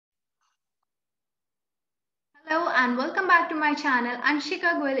Hello and welcome back to my channel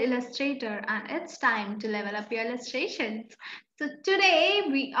Anshika Goel Illustrator, and it's time to level up your illustrations. So today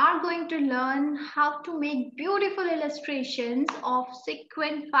we are going to learn how to make beautiful illustrations of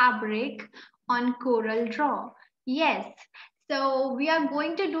sequin fabric on Coral Draw. Yes, so we are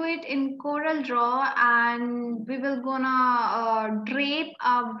going to do it in Coral Draw, and we will gonna drape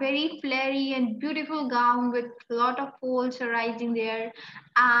a very flary and beautiful gown with a lot of folds arising there,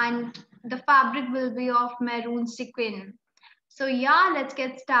 and the fabric will be of maroon sequin. So yeah, let's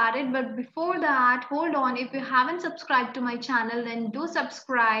get started. But before that, hold on. If you haven't subscribed to my channel, then do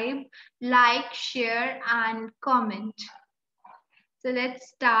subscribe, like, share, and comment. So let's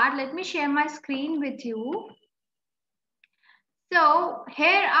start. Let me share my screen with you. So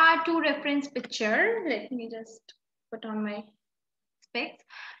here are two reference picture. Let me just put on my specs.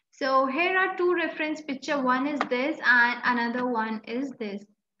 So here are two reference picture. One is this and another one is this.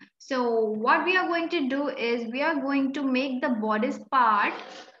 So what we are going to do is we are going to make the bodice part,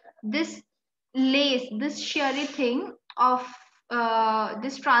 this lace, this shimmery thing of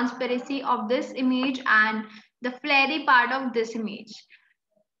this transparency of this image and the flary part of this image.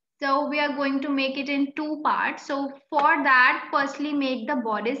 So we are going to make it in two parts. So for that, firstly make the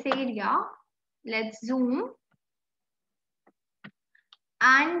bodice area. Let's zoom.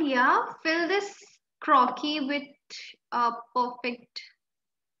 And yeah, fill this croquis with a perfect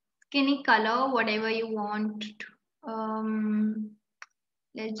skinny color, whatever you want.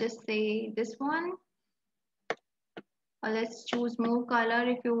 Let's just say this one, or let's choose more color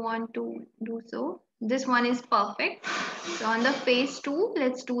if you want to do so. This one is perfect. So on the face too,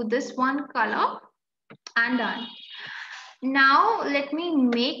 let's do this one color and done. Now let me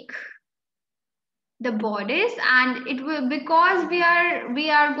make the bodice, and it will, because we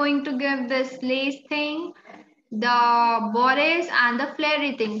are going to give this lace thing, the bodice and the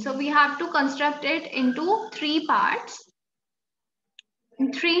flary thing, so we have to construct it into three parts,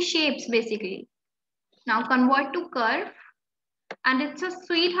 in three shapes basically. Now convert to curve, and it's a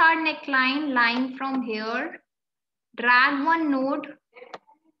sweetheart neckline line from here. Drag one node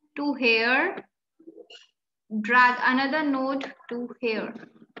to here, drag another node to here.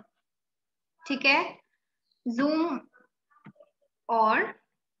 Okay, zoom or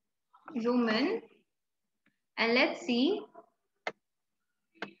zoom in, and let's see.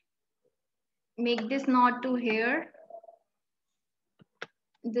 Make this knot to here,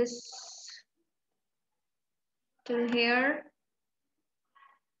 this till here,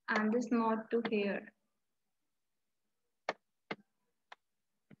 and this knot to here.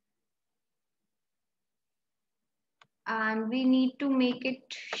 And we need to make it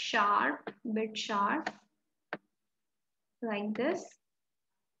sharp, bit sharp, like this.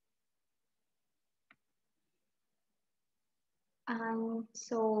 And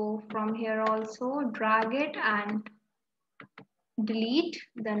so from here also drag it and delete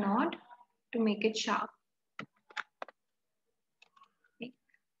the knot to make it sharp. Make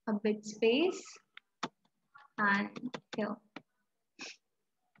a bit space and here.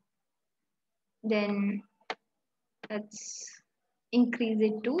 Then let's increase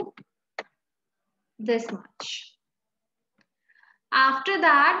it to this much. After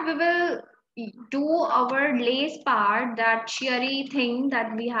that, we will do our lace part, that sheery thing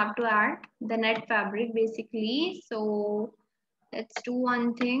that we have to add, the net fabric basically. So let's do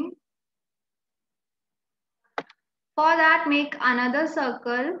one thing. For that, make another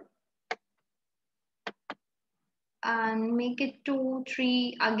circle and make it 2,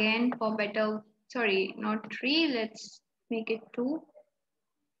 3 again for better, sorry, not 3, let's make it 2,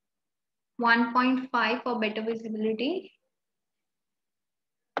 1.5 for better visibility.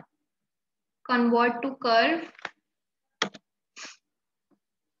 Convert to curve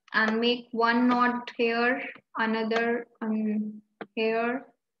and make one knot here, another here,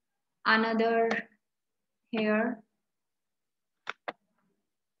 another here.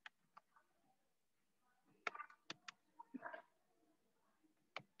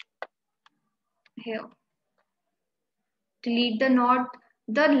 Here. Delete the knot.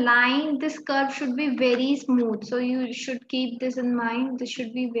 The line, this curve should be very smooth. So you should keep this in mind. This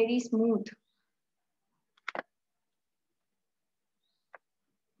should be very smooth.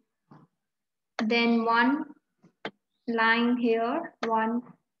 Then one line here, one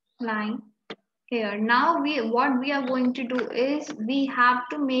line here. Now what we are going to do is we have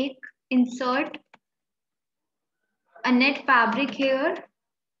to insert a net fabric here.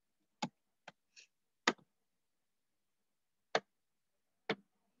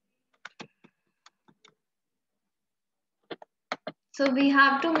 So we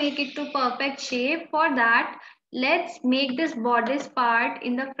have to make it to perfect shape. For that, let's make this bodice part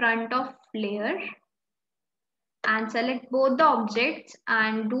in the front of layer. and select both the objects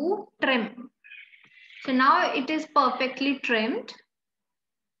and do trim. So now it is perfectly trimmed,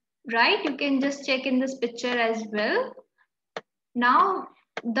 right? You can just check in this picture as well. Now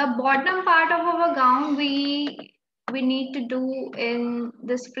the bottom part of our gown we need to do in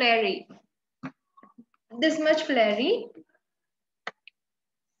this flary, this much flary.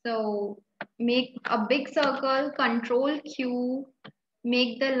 So make a big circle, Control Q,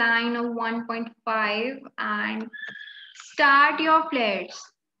 make the line of 1.5 and start your flares.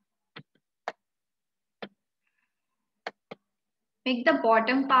 Make the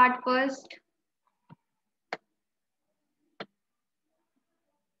bottom part first.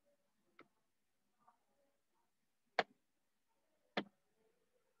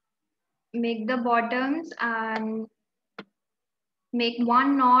 Make the bottoms and make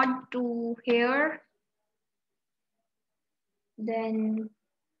one knot to here. Then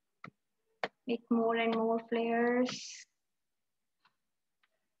make more and more flares.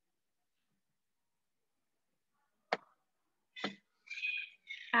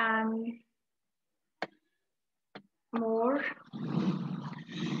 And more.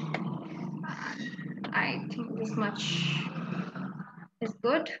 I think this much is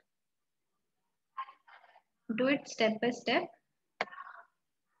good. Do it step by step.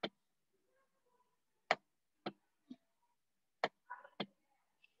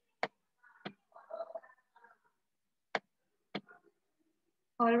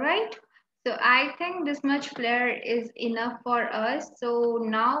 All right. So I think this much flare is enough for us. So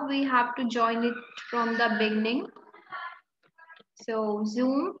now we have to join it from the beginning. So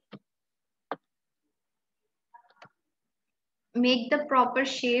zoom. Make the proper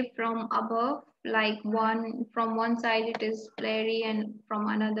shape from above, like from one side it is flary and from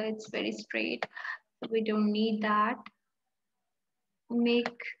another it's very straight. So we don't need that.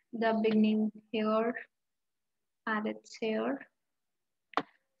 Make the beginning here and it's here.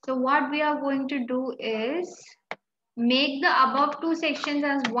 So what we are going to do is make the above two sections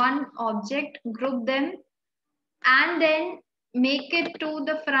as one object, group them, and then make it to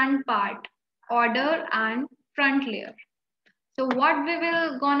the front part, order and front layer. So what we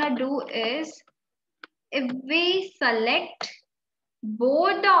will gonna do is, if we select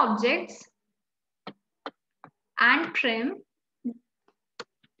both the objects and trim,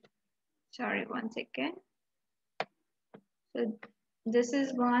 sorry, one second. So this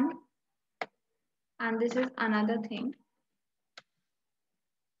is one and this is another thing.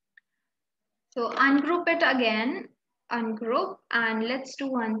 So ungroup it again, ungroup, and let's do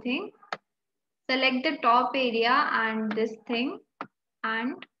one thing. Select the top area and this thing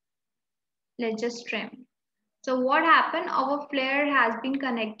and let's just trim. So what happened? Our flare has been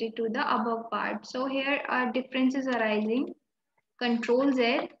connected to the above part. So here a difference is arising. Control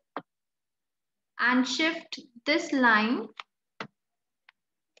Z and shift this line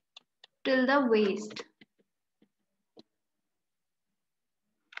till the waist.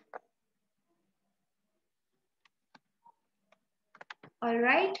 All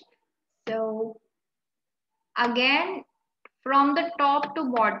right. So again, from the top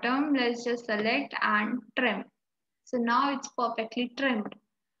to bottom, let's just select and trim. So now it's perfectly trimmed.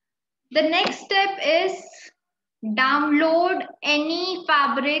 The next step is download any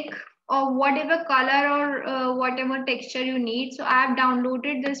fabric or whatever color or whatever texture you need. So I have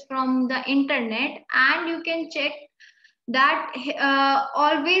downloaded this from the internet, and you can check that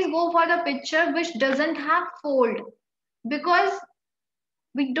always go for the picture which doesn't have fold, because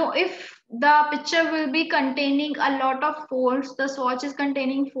we don't, if the picture will be containing a lot of folds, the swatch is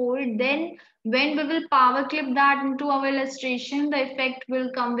containing fold, then when we will power clip that into our illustration, the effect will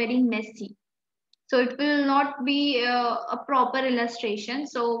come very messy. So it will not be a proper illustration.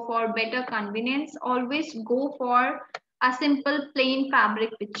 So for better convenience, always go for a simple plain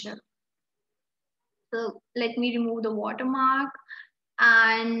fabric picture. So let me remove the watermark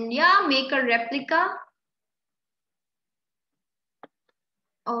and yeah, make a replica.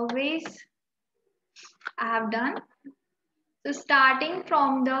 Always I have done. So starting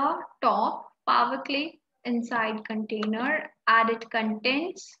from the top, power click inside container, added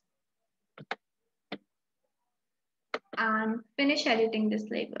contents, and finish editing this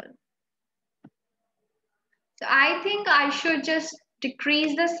label. So I think I should just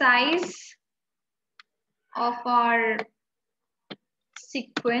decrease the size of our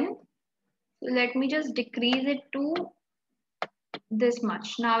sequin. So let me just decrease it to this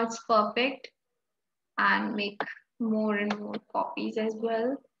much. Now it's perfect, and make more and more copies as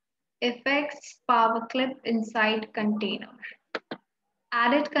well. Effects, power clip inside container.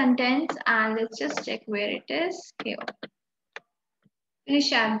 Added contents, and let's just check where it is. Here.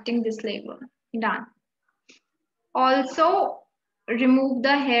 Finish editing this label. Done. Also remove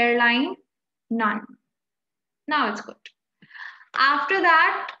the hairline, none. Now it's good. After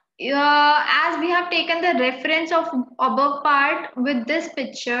that, as we have taken the reference of above part with this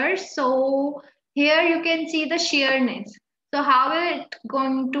picture, so here you can see the sheerness. So how will it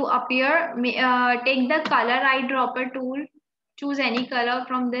going to appear? Take the color eyedropper tool, choose any color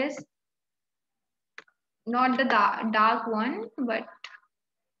from this, not the dark one, but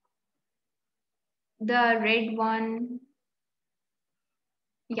the red one.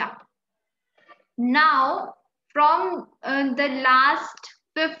 Yeah. Now from the last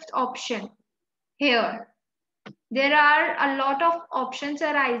fifth option here, there are a lot of options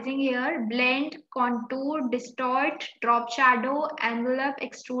arising here: blend, contour, distort, drop shadow, envelope,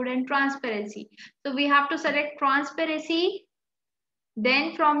 extrude, and transparency. So we have to select transparency.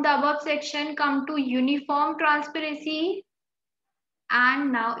 Then from the above section, come to uniform transparency.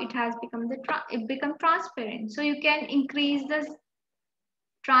 And now it has become it become transparent. So you can increase the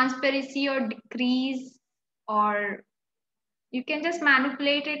transparency or decrease, or you can just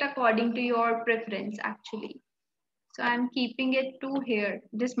manipulate it according to your preference actually. So I'm keeping it to here,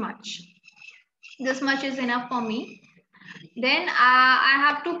 this much. This much is enough for me. Then I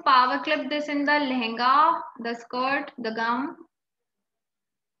have to power clip this in the lehenga, the skirt, the gown,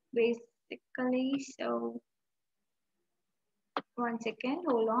 basically. So one second,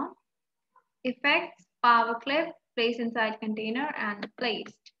 hold on. Effects, power clip, place inside container and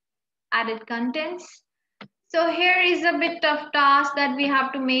placed. Added contents. So here is a bit of task that we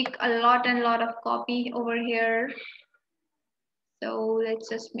have to make a lot and lot of copy over here. So let's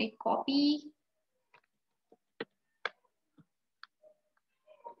just make copy.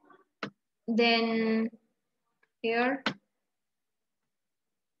 Then here,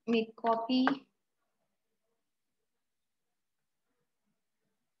 make copy,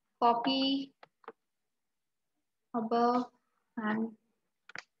 copy above and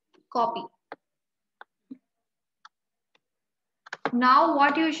copy. Now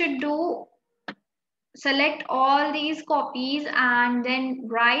what you should do, select all these copies and then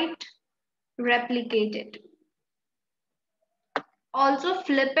write replicate it. Also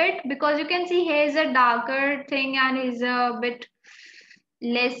flip it, because you can see here is a darker thing and is a bit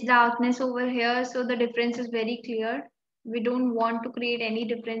less darkness over here, so the difference is very clear. We don't want to create any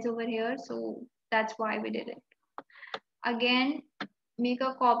difference over here, so that's why we did it. Again, make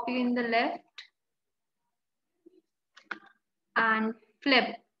a copy in the left and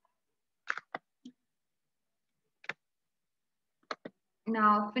flip.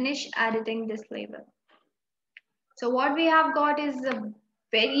 Now finish editing this label. So what we have got is a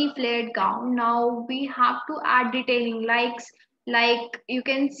very flared gown. Now we have to add detailing, like you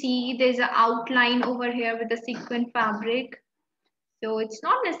can see there's an outline over here with the sequin fabric. So it's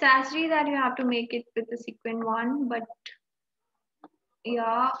not necessary that you have to make it with the sequin one, but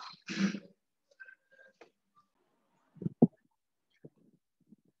yeah.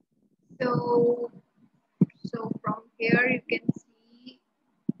 So from here you can see.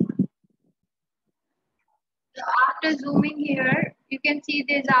 So after zooming here, you can see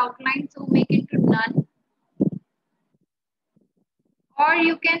there's outline. So make it to none. Or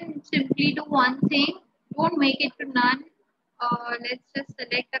you can simply do one thing, don't make it to none. Let's just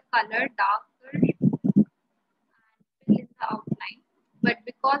select the color darker and fill in the outline. But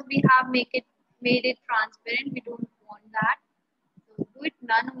because we have made it transparent, we don't want that. So do it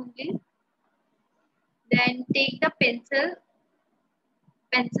none only. Then take the pencil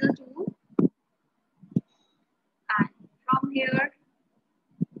tool, and from here,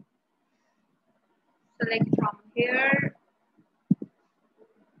 select from here,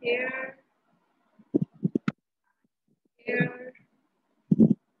 here, here, here.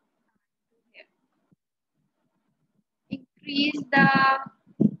 Increase the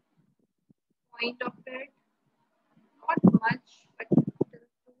point of it, not much, but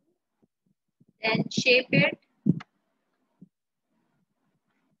then shape it.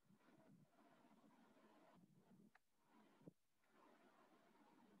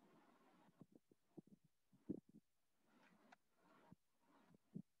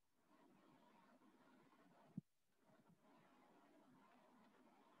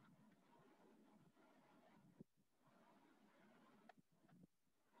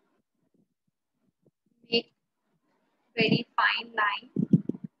 Make very fine line.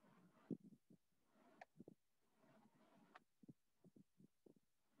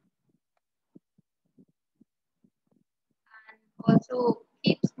 Also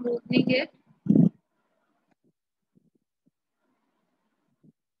keep smoothing it.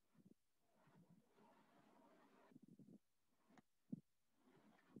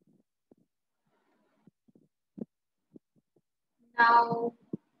 Now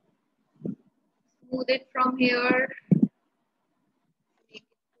smooth it from here, make it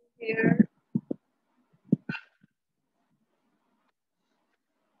to here.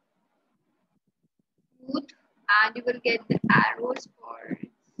 Smooth, and you will get the arrows for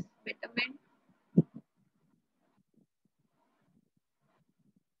its betterment.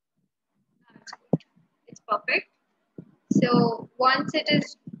 That's good. It's perfect. So once it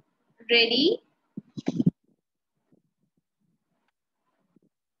is ready,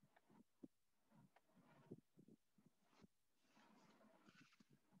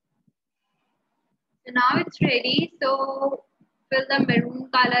 so now it's ready. So fill the maroon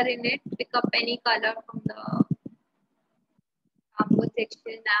color in it. Pick up any color from the bamboo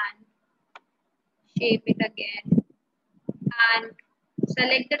section and shape it again. And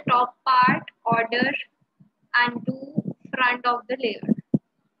select the top part, order, and do front of the layer.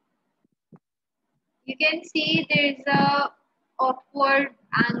 You can see there is a awkward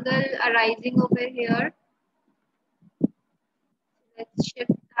angle arising over here. Let's shift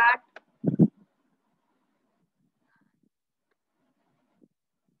that.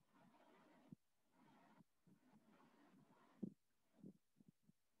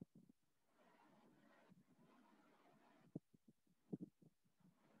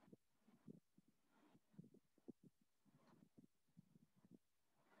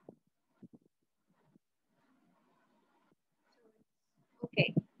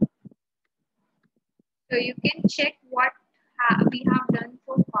 Okay, so you can check what we have done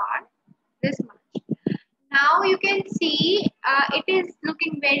so far. This much. Now you can see it is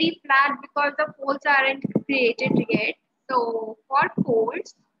looking very flat because the folds aren't created yet. So for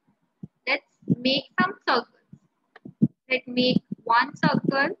folds, let's make some circles. Let's make one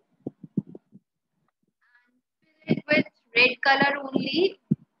circle and fill it with red color only.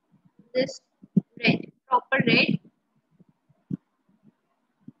 This red, proper red.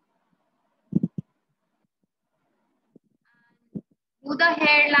 Do the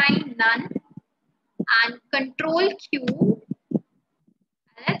hairline none and control Q.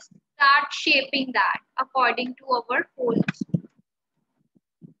 Let's start shaping that according to our folds.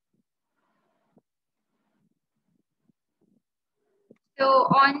 So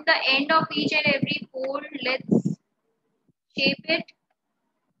on the end of each and every fold, let's shape it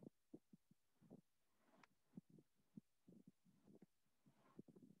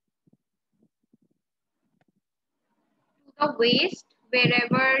to the waist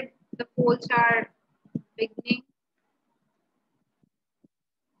wherever the folds are beginning.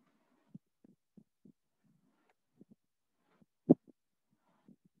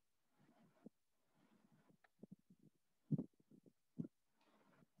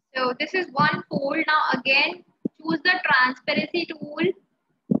 So this is one fold. Now again, choose the transparency tool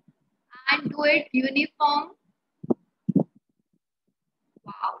and do it uniform.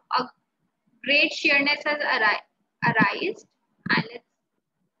 Wow, a great sheerness has arisen. And let's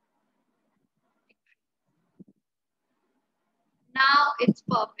now it's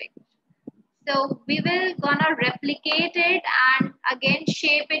perfect. So we will gonna replicate it and again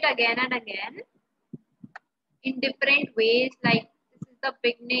shape it again and again in different ways. Like this is the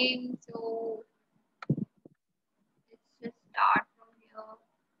beginning, so let's just start from here.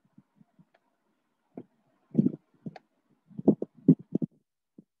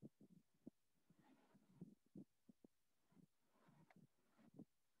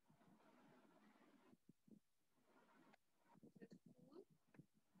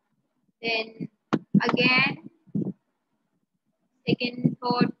 Then again, second,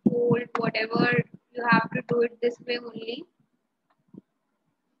 third, fourth, whatever, you have to do it this way only.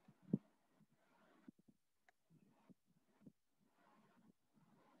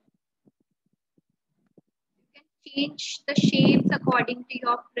 You can change the shapes according to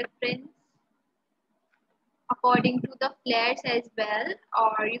your preference, according to the flares as well,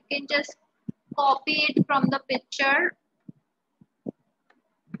 or you can just copy it from the picture.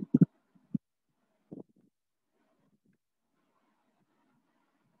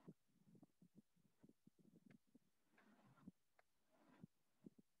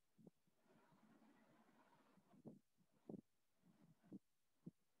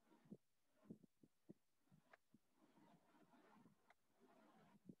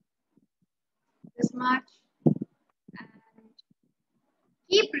 This much, and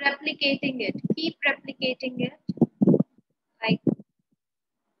keep replicating it, like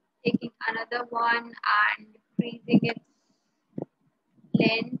taking another one and increasing its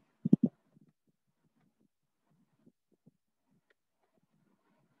length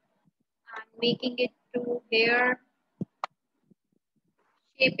and making it to here,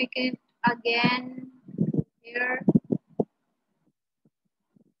 shaping it again to here.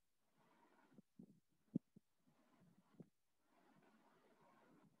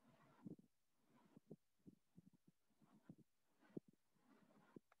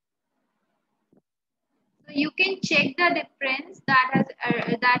 you can check the difference that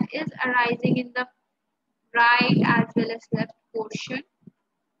is arising in the right as well as left portion.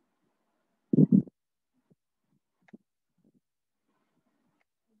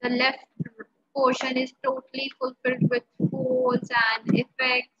 The left portion is totally fulfilled with folds and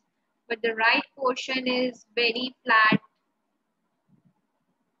effects, but the right portion is very flat.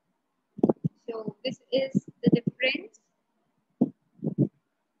 So this is the difference.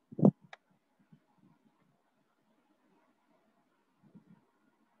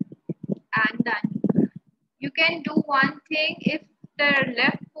 And done. You can do one thing. If the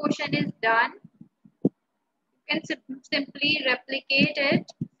left portion is done, you can simply replicate it.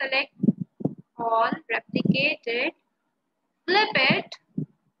 Select all, replicate it, flip it,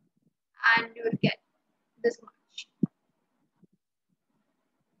 and you will get this much.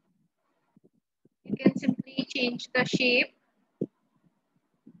 You can simply change the shape.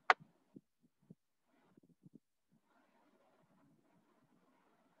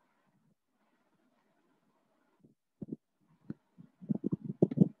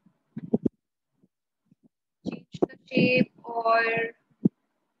 Change the shape, or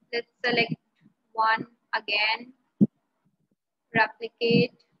let's select one again,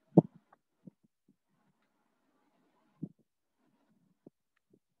 replicate.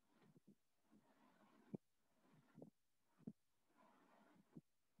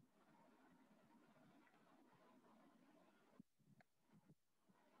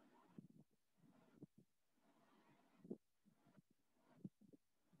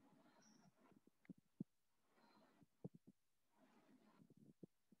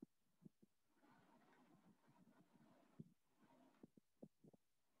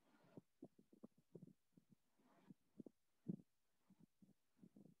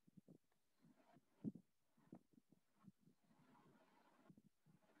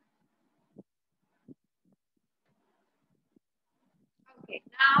 Okay,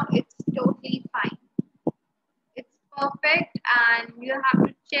 now it's totally fine. It's perfect, and you have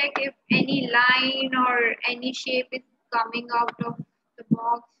to check if any line or any shape is coming out of the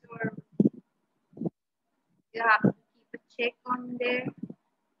box, or you have to keep a check on there,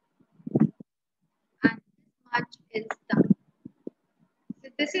 and this much is done. So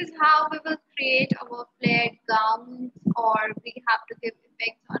this is how we will create our flared gowns, or we have to give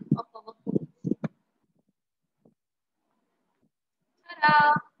effects on of our clothes.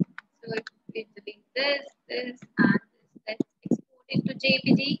 Ta-da! So if we delete this, this, and this, let's export into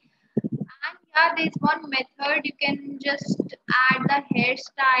JPG. And yeah, there's one method. You can just add the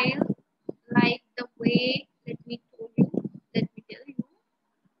hairstyle like the way. Let me tell you.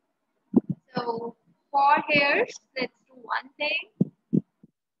 So for hairs, let's do one thing.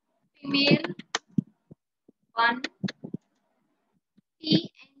 Female one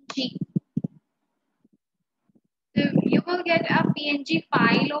PNG. So you will get a PNG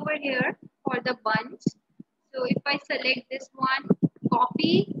file over here for the buns. So if I select this one,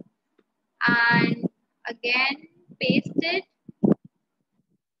 copy, and again paste it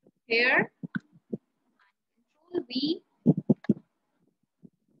here, Control V,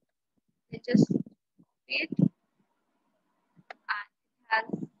 it just copy it, and it has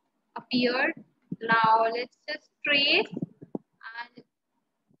appeared. Now let's just trace and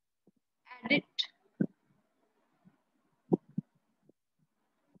edit.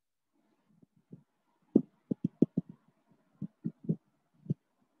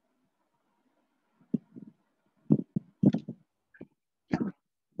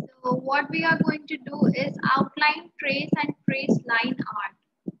 So what we are going to do is outline, trace, and trace line art.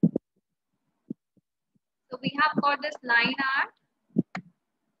 So we have got this line art,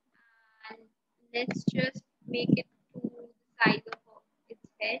 and let's just make it to the size of its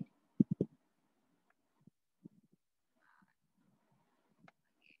head.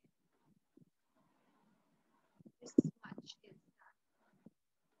 This much is done.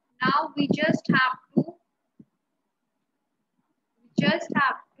 Now we just have to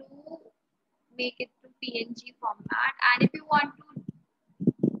make it to PNG format, and if you want to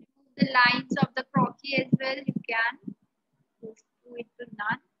remove the lines of the croquis as well, you can do it to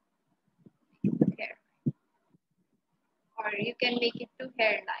none, make it to hair, or you can make it to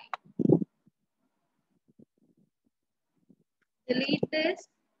hairline. Delete this,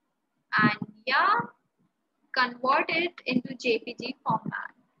 and yeah, convert it into JPG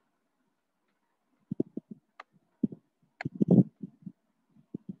format.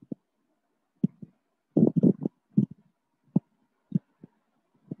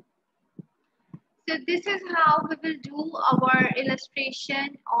 So this is how we will do our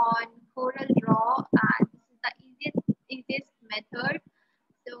illustration on Corel Draw, and this is the easiest method.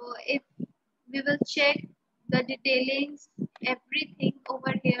 So if we will check the detailings, everything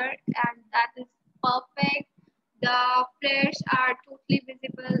over here, and that is perfect. The flares are totally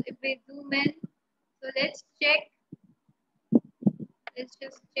visible if we zoom in. So let's just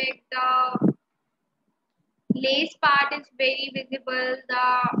check. The lace part is very visible.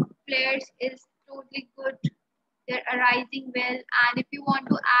 The flares is totally good. They're arising well. And if you want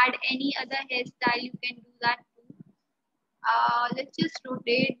to add any other hairstyle, you can do that too. Let's just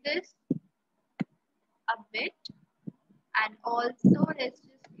rotate this a bit, and also let's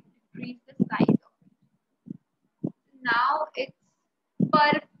just decrease the size of it. Now it's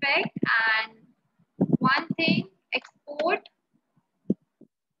perfect. And one thing, export.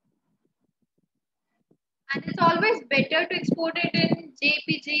 And it's always better to export it in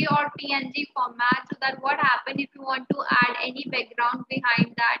JPG or PNG format, so that what happens if you want to add any background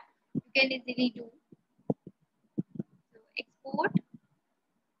behind that, you can easily do. So export,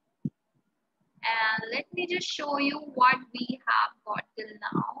 and let me just show you what we have got till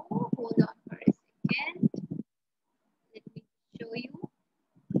now. Hold on for a second. Let me show you.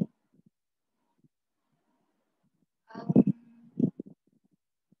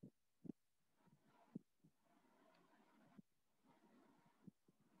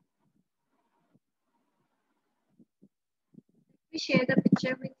 Let me share the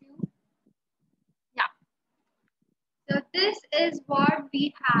picture with you. Yeah. So this is what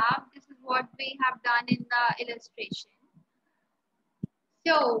we have. This is what we have done in the illustration.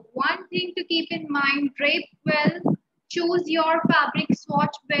 So one thing to keep in mind, drape well, choose your fabric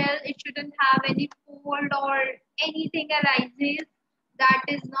swatch well. It shouldn't have any fold or anything arises that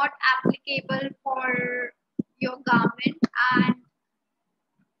is not applicable for your garment. And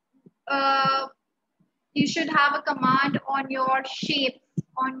uh, you should have a command on your shapes,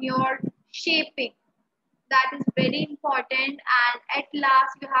 on your shaping. That is very important. And at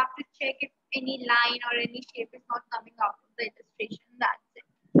last, you have to check if any line or any shape is not coming out of the illustration. That's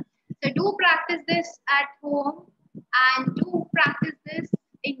it. So do practice this at home, and do practice this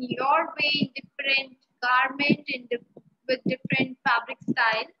in your way, in different garment, with different fabric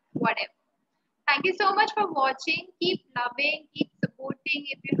style, whatever. Thank you so much for watching. Keep loving, keep supporting.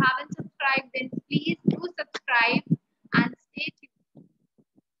 If you haven't subscribed, then please do subscribe and stay tuned.